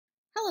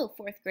Hello,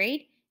 fourth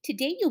grade.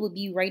 Today you will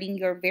be writing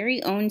your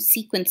very own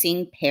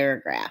sequencing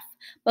paragraph.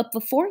 But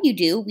before you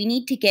do, we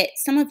need to get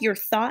some of your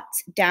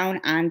thoughts down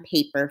on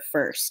paper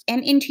first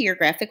and into your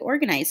graphic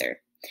organizer.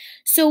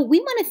 So we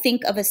want to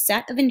think of a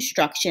set of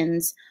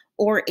instructions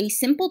or a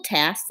simple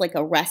task like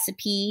a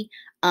recipe,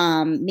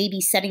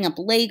 maybe setting up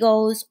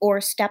Legos or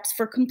steps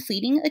for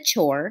completing a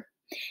chore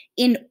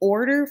in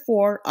order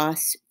for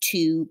us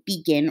to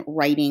begin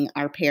writing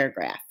our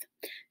paragraph.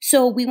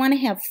 So we want to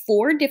have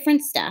four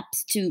different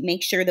steps to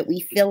make sure that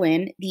we fill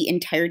in the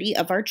entirety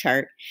of our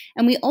chart.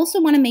 And we also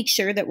want to make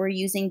sure that we're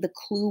using the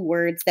clue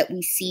words that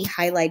we see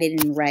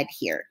highlighted in red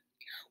here.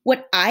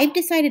 What I've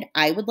decided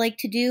I would like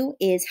to do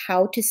is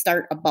how to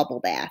start a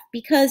bubble bath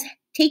because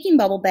taking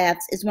bubble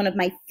baths is one of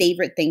my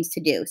favorite things to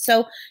do.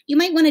 So you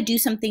might want to do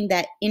something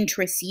that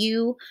interests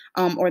you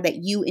or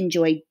that you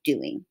enjoy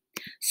doing.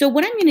 So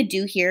what I'm going to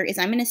do here is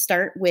I'm going to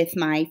start with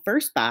my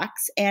first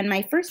box, and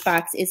my first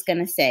box is going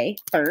to say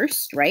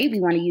first, right? We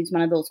want to use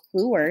one of those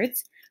clue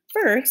words.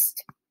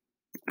 First,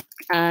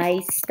 I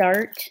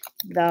start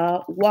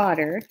the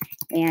water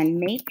and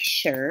make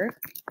sure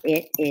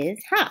it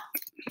is hot.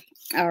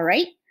 All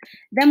right.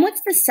 Then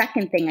what's the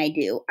second thing I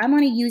do? I'm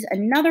going to use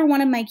another one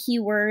of my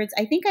keywords.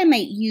 I think I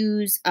might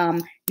use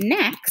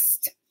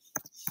next,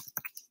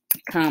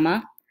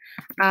 comma,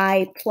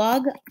 I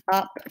plug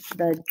up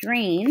the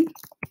drain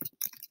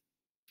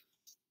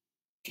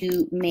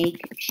to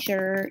make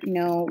sure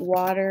no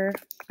water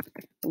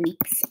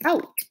leaks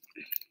out.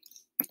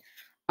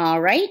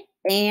 All right.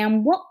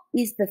 And what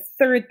is the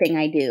third thing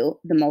I do?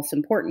 The most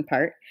important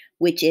part,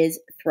 which is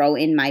throw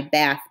in my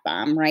bath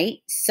bomb, right?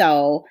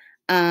 So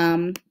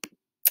then,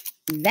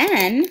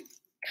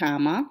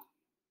 comma,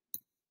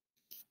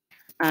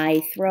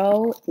 I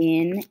throw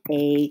in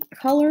a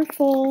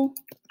colorful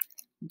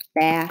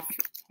bath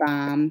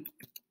bomb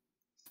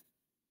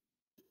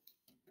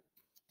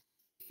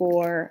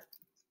for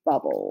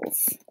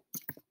bubbles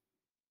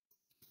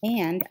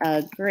and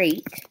a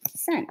great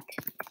scent.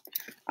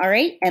 All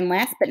right, and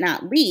last but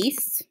not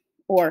least,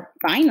 or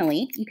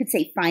finally, you could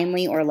say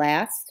finally or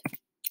last.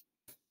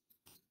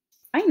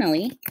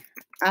 Finally,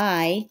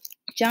 I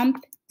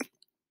jump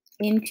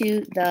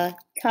into the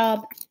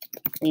tub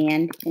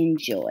and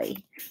enjoy,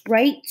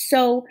 right?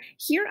 So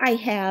here I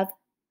have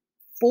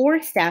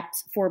four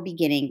steps for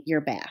beginning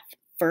your bath.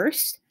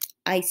 First,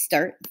 I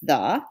start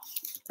the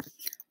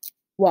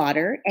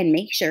water and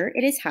make sure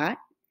it is hot.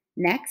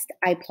 Next,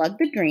 I plug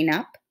the drain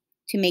up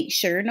to make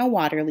sure no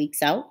water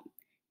leaks out.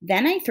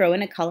 Then I throw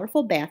in a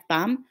colorful bath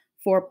bomb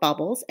for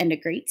bubbles and a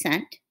great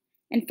scent.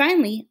 And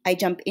finally, I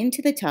jump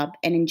into the tub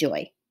and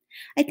enjoy.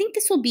 I think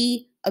this will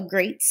be a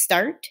great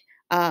start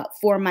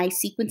for my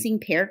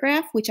sequencing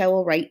paragraph, which I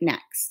will write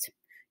next.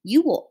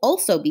 You will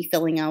also be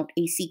filling out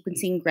a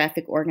sequencing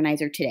graphic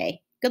organizer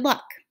today. Good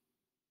luck.